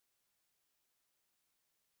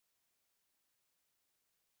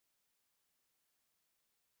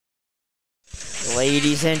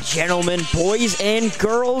Ladies and gentlemen, boys and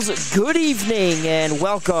girls, good evening and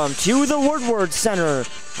welcome to the Woodward Center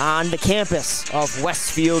on the campus of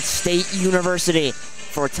Westfield State University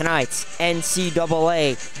for tonight's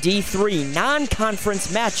NCAA D3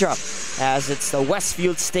 non-conference matchup, as it's the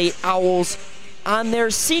Westfield State Owls on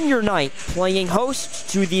their senior night playing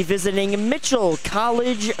host to the visiting Mitchell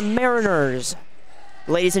College Mariners.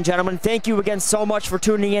 Ladies and gentlemen, thank you again so much for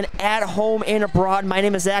tuning in at home and abroad. My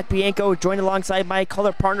name is Zach Bianco, joined alongside my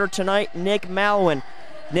color partner tonight, Nick Malwin.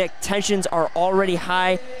 Nick, tensions are already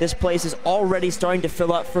high. This place is already starting to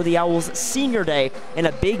fill up for the Owls' senior day and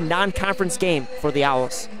a big non-conference game for the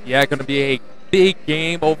Owls. Yeah, going to be a big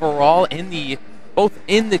game overall both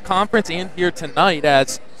in the conference and here tonight.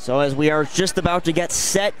 As we are just about to get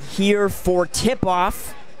set here for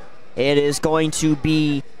tip-off, it is going to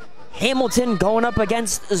be Hamilton going up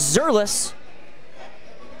against Zerlis.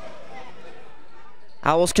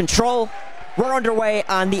 Owls control. We're underway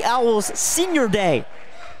on the Owls senior day.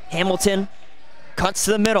 Hamilton cuts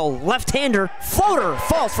to the middle. Left-hander, floater,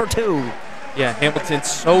 falls for two. Yeah, Hamilton's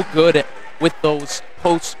so good with those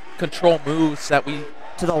post-control moves that we...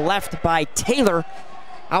 To the left by Taylor.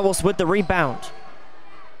 Owls with the rebound.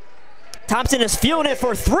 Thompson is feeling it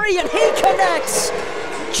for three, and he connects!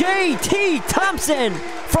 J.T. Thompson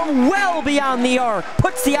from well beyond the arc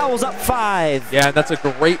puts the Owls up 5. Yeah, that's a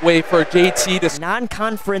great way for J.T. to...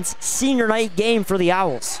 Non-conference senior night game for the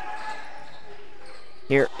Owls.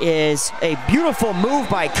 Here is a beautiful move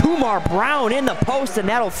by Kumar Brown in the post, and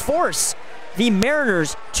that'll force the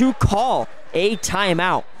Mariners to call a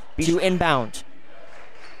timeout to inbound.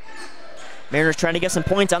 Mariners trying to get some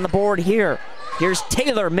points on the board here. Here's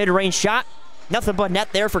Taylor, mid-range shot. Nothing but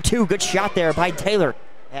net there for two. Good shot there by Taylor.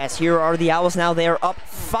 As here are the Owls now. They are up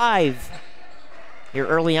 5 here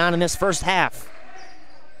early on in this first half.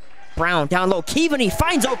 Brown down low. Keaveney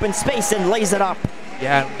finds open space and lays it up.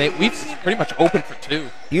 Yeah, we've pretty much opened for two.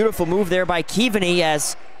 Beautiful move there by Keaveney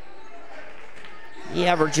as he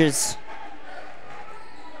averages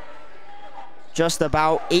just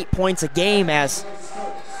about 8 points a game as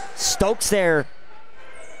Stokes there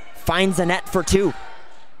finds the net for two.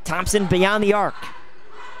 Thompson beyond the arc.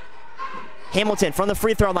 Hamilton from the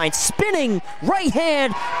free throw line, spinning right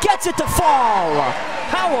hand, gets it to fall.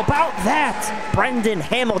 How about that, Brendan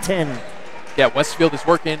Hamilton? Yeah, Westfield is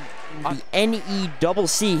working. The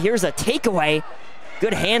NECC, here's a takeaway.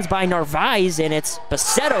 Good hands by Narvaez, and it's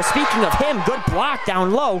Baksetball. Speaking of him, good block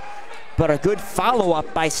down low, but a good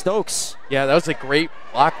follow-up by Stokes. Yeah, that was a great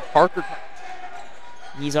block. Parker.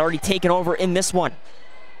 He's already taken over in this one.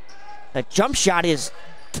 The jump shot is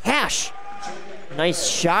cash. Nice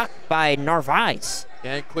shot by Narvaez.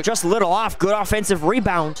 Yeah, just a little off. Good offensive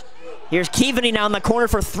rebound. Here's Keaveney now in the corner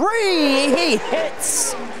for three. He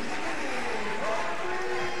hits.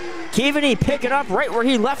 Keaveney picking up right where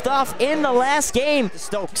he left off in the last game.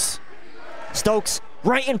 Stokes. Stokes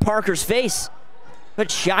right in Parker's face.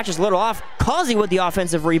 Good shot, just a little off. Causey with the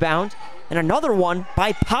offensive rebound. And another one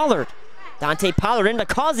by Pollard. Dante Pollard into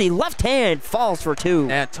Causey, left hand, falls for two.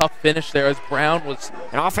 Yeah, tough finish there as Brown was...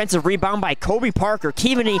 An offensive rebound by Kobe Parker.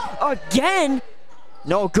 Keaveney again,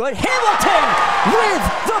 no good. Hamilton with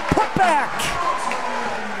the putback.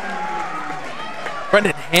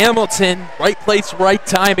 Brendan Hamilton, right place, right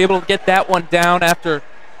time, able to get that one down after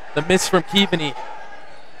the miss from Keaveney.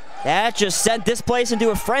 That just sent this place into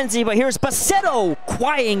a frenzy, but here's Baksetball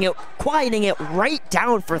quieting it right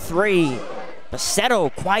down for three.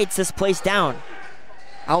 Baksetball quiets this place down.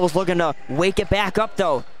 Owls looking to wake it back up,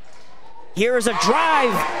 though. Here's a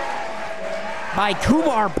drive by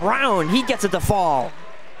Kumar Brown. He gets it to fall.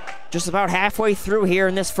 Just about halfway through here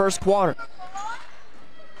in this first quarter.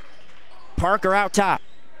 Parker out top.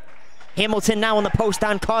 Hamilton now in the post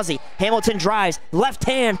on Causey. Hamilton drives, left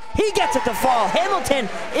hand. He gets it to fall. Hamilton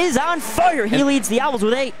is on fire. He leads the Owls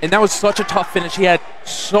with 8. And that was such a tough finish. He had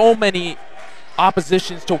so many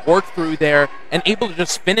oppositions to work through there and able to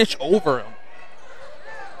just finish over him.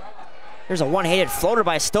 There's a one-handed floater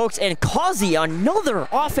by Stokes, and Causey, another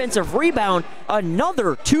offensive rebound,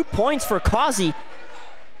 another 2 points for Causey.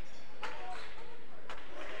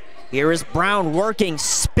 Here is Brown working,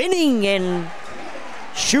 spinning and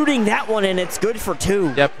shooting that one, and it's good for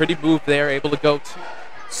 2. Yeah, pretty move there, able to go to.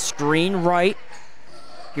 Screen right.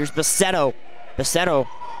 Here's Baksetball. Baksetball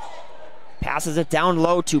passes it down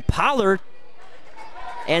low to Pollard.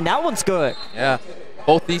 And that one's good. Yeah,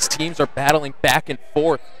 both these teams are battling back and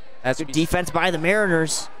forth. Good defense by the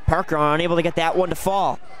Mariners. Parker unable to get that one to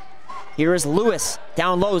fall. Here is Lewis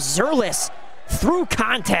down low. Zerlis through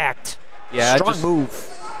contact. Yeah, strong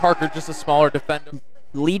move. Parker just a smaller defender.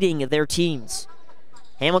 Leading their teams.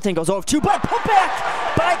 Hamilton goes over 2, but put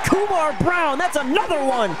back by Kumar Brown. That's another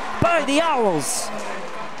one by the Owls.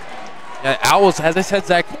 Yeah, Owls, as I said,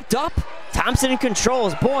 Zach. Picked up. Thompson in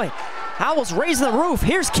controls. Boy, Owls raising the roof.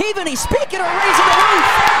 Here's Keaveney. Speaking of raising the roof,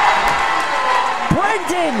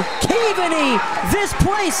 Brendan Keaveney. This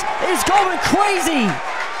place is going crazy.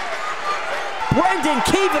 Brendan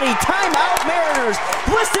Keaveney, timeout Mariners.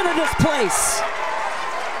 Listen to this place.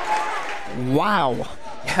 Wow.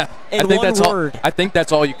 Yeah, In one word. I think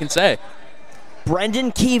that's all you can say.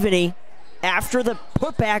 Brendan Keaveney, after the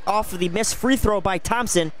putback off of the missed free throw by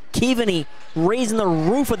Thompson, Keaveney raising the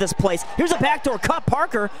roof of this place. Here's a backdoor cut.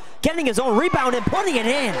 Parker getting his own rebound and putting it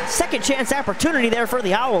in. Second chance opportunity there for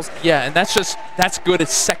the Owls. Yeah, and that's good.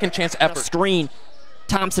 It's second chance effort. Screen.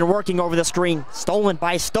 Thompson working over the screen. Stolen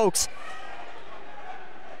by Stokes.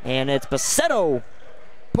 And it's Baksetball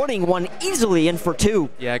putting one easily in for two.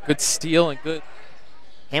 Yeah, good steal and good.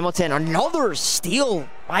 Hamilton, another steal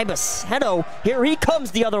by Baksetball. Here he comes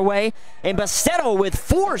the other way. And Baksetball with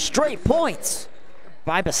 4 straight points.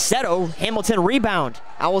 By Baksetball, Hamilton rebound.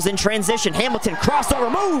 Owls in transition. Hamilton crossover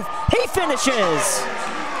move. He finishes.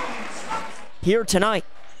 Here tonight.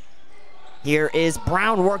 Here is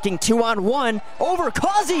Brown working 2-on-1 over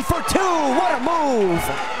Causey for 2. What a move.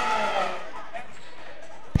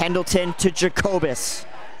 Pendleton to Jacobus.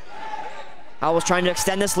 Owls trying to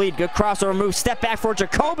extend this lead. Good crossover move. Step back for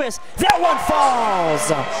Jacobus. That one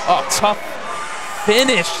falls. Oh, tough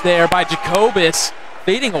finish there by Jacobus.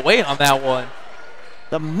 Fading away on that one.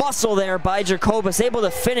 The muscle there by Jacobus. Able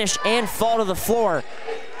to finish and fall to the floor.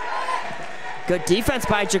 Good defense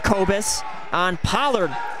by Jacobus on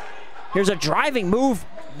Pollard. Here's a driving move.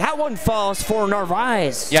 That one falls for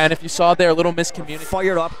Narvaez. Yeah, and if you saw there, a little miscommunication.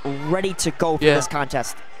 Fired up, ready to go for this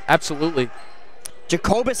contest. Absolutely.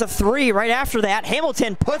 Jacobus a 3 right after that.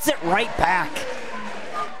 Hamilton puts it right back.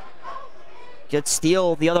 Good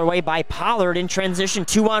steal the other way by Pollard in transition.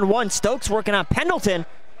 2-on-1. Stokes working on Pendleton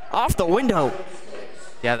off the window.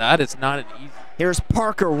 Yeah, that is not an easy. Here's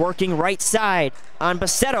Parker working right side on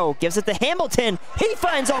Baksetball. Gives it to Hamilton. He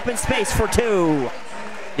finds open space for 2.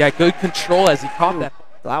 Yeah, good control as he caught that.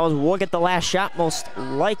 That was, we'll get the last shot most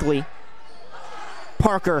likely.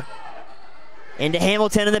 Parker into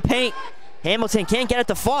Hamilton in the paint. Hamilton can't get it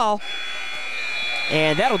to fall.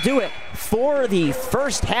 And that'll do it for the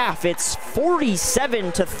first half. It's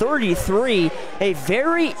 47-33. A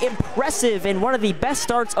very impressive and one of the best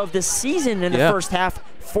starts of the season in the first half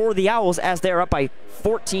for the Owls as they're up by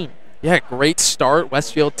 14. Yeah, great start.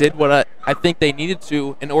 Westfield did what I think they needed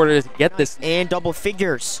to in order to get this. And double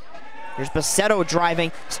figures. Here's Baksetball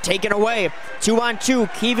driving. It's taken away. 2-on-2.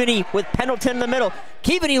 Keaveney with Pendleton in the middle.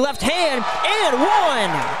 Keaveney left hand and one.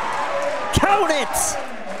 Count it.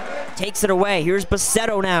 Takes it away. Here's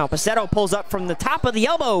Baksetball now. Baksetball pulls up from the top of the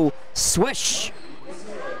elbow. Swish.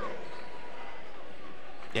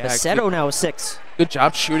 Yeah, Baksetball now is 6. Good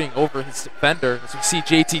job shooting over his defender. As we see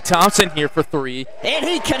JT Thompson here for 3. And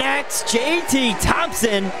he connects. JT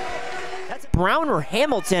Thompson. That's Brown or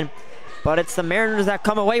Hamilton, but it's the Mariners that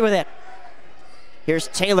come away with it. Here's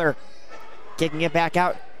Taylor kicking it back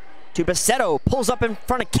out to Baksetball. Pulls up in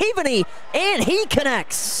front of Keaveney, and he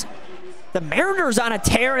connects. The Mariners on a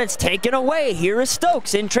tear, and it's taken away. Here is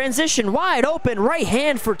Stokes in transition, wide open, right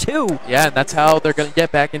hand for 2. Yeah, and that's how they're going to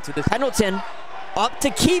get back into this. Pendleton up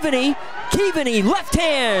to Keaveney. Keaveney left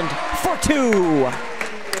hand for 2.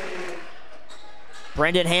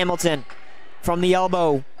 Brendan Hamilton from the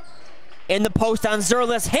elbow. In the post on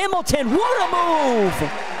Zerlis. Hamilton, what a move!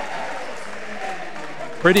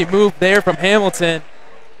 Pretty move there from Hamilton.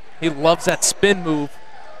 He loves that spin move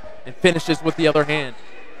and finishes with the other hand.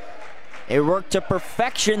 It worked to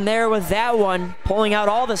perfection there with that one. Pulling out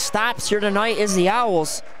all the stops here tonight is the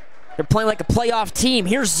Owls. They're playing like a playoff team.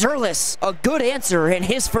 Here's Zerlis, a good answer in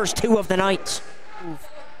his first 2 of the night.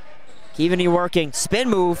 Keaveney working, spin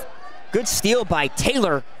move. Good steal by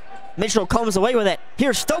Taylor. Mitchell comes away with it.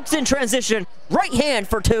 Here's Stokes in transition, right hand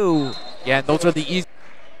for 2. Yeah, and those are the easy.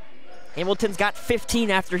 Hamilton's got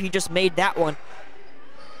 15 after he just made that one.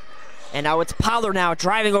 And now it's Pollard now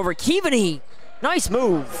driving over Keaveney. Nice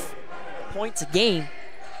move. Points a game.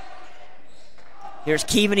 Here's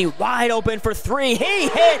Keaveney wide open for 3. He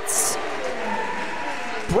hits!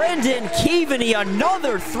 Brendan Keaveney,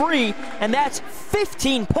 another 3, and that's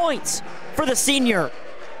 15 points for the senior.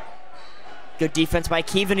 Good defense by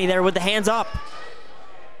Keaveney there with the hands up.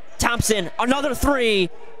 Thompson, another 3.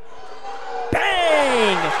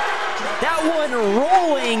 Bang! That one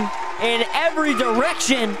rolling in every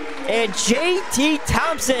direction, and JT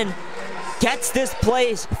Thompson gets this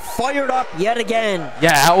place fired up yet again.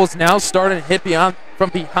 Yeah, Owls now starting to hit from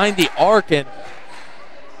behind the arc, and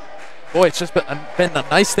boy, it's just been a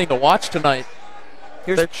nice thing to watch tonight.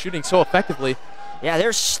 They're shooting so effectively. Yeah,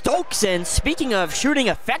 there's Stokes, and speaking of shooting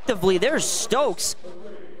effectively, there's Stokes.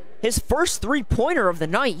 His first three-pointer of the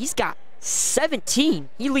night, he's got 17.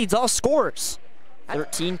 He leads all scorers.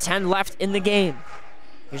 13-10 left in the game.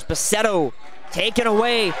 Here's Baksetball taken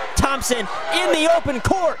away. Thompson in the open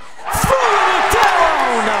court, throwing it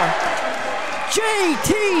down.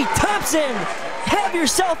 J.T. Thompson, have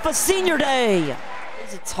yourself a senior day.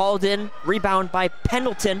 It's hauled in, rebound by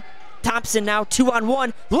Pendleton. Thompson now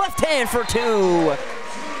 2-on-1, left hand for two.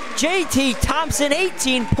 J.T. Thompson,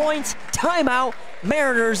 18 points, timeout.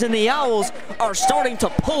 Mariners and the Owls are starting to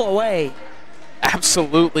pull away.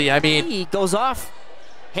 Absolutely, I mean. He goes off.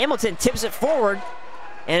 Hamilton tips it forward,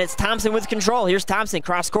 and it's Thompson with control. Here's Thompson,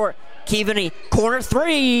 cross court. Keaveney, corner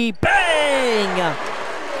three, bang!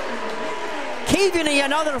 Keaveney,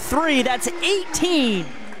 another three, that's 18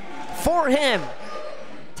 for him.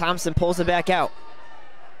 Thompson pulls it back out.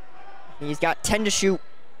 He's got 10 to shoot.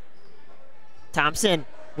 Thompson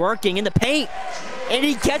working in the paint, and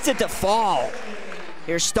he gets it to fall.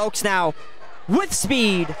 Here's Stokes now with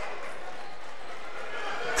speed.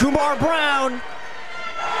 Kumar Brown,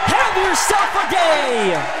 have yourself a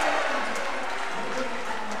day.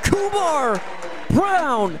 Kumar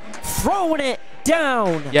Brown throwing it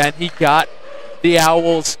down. Yeah, and he got the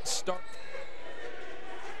Owls start.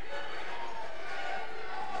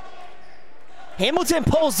 Hamilton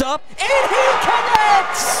pulls up, and he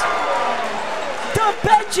connects! The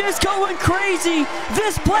bench is going crazy.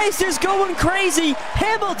 This place is going crazy.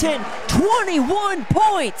 Hamilton, 21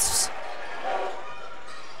 points.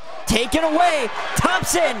 Taken away,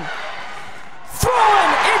 Thompson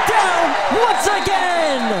throwing it down once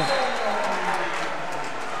again.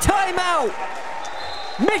 Timeout,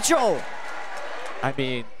 Mitchell. I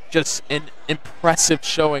mean, just an impressive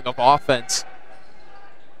showing of offense.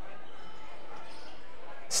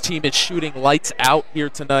 This team is shooting lights out here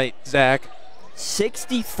tonight, Zach.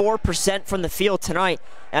 64% from the field tonight,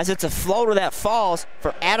 as it's a floater that falls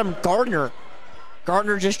for Adam Gardner.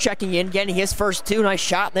 Gardner just checking in, getting his first two. Nice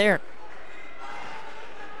shot there.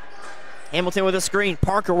 Hamilton with a screen.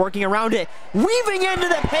 Parker working around it, weaving into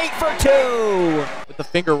the paint for two. With the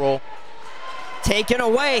finger roll. Taken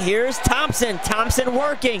away. Here's Thompson. Thompson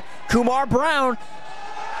working. Kumar Brown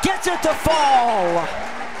gets it to fall.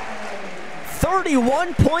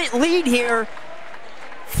 31-point lead here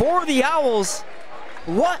for the Owls.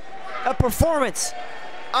 What a performance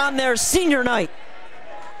on their senior night.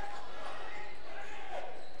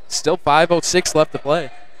 Still 5:06 left to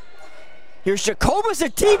play. Here's Jacobus, a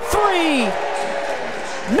deep three.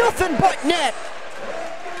 Nothing but net.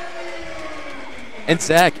 And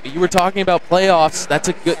Zach, you were talking about playoffs. That's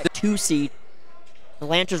a good 2 seed. The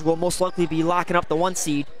Lancers will most likely be locking up the 1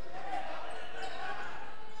 seed.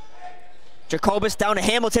 Jacobus down to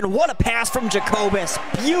Hamilton. What a pass from Jacobus.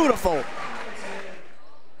 Beautiful.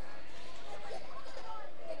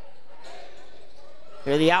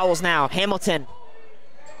 Here are the Owls now. Hamilton.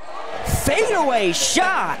 Fadeaway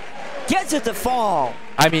shot. Gets it to fall.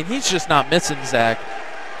 I mean, he's just not missing, Zach.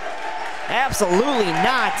 Absolutely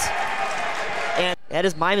not. And that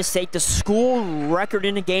is my mistake. The school record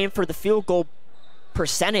in the game for the field goal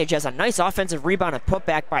percentage has a nice offensive rebound and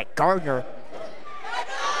putback by Gardner.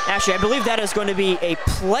 Actually, I believe that is going to be a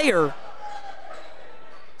player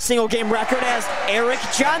single game record, as Eric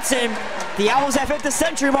Johnson, the Owls have hit the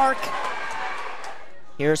century mark.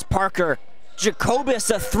 Here's Parker. Jacobus,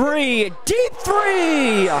 a three, deep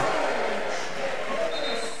three.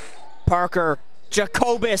 Parker,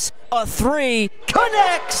 Jacobus, a three,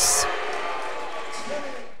 connects.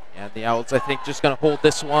 Yeah, the Owls, I think, just going to hold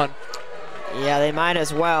this one. Yeah, they might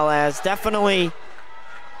as well, as definitely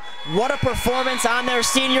what a performance on their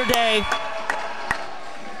senior day.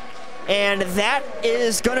 And that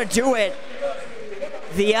is going to do it.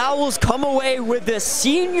 The Owls come away with the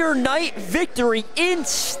senior night victory in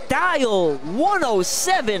style,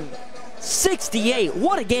 107-68.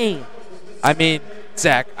 What a game. I mean,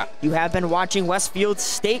 Zach. You have been watching Westfield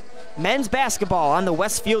State men's basketball on the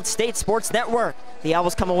Westfield State Sports Network. The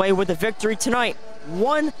Owls come away with the victory tonight,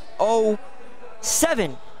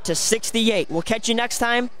 107-68. We'll catch you next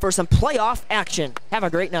time for some playoff action. Have a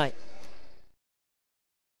great night.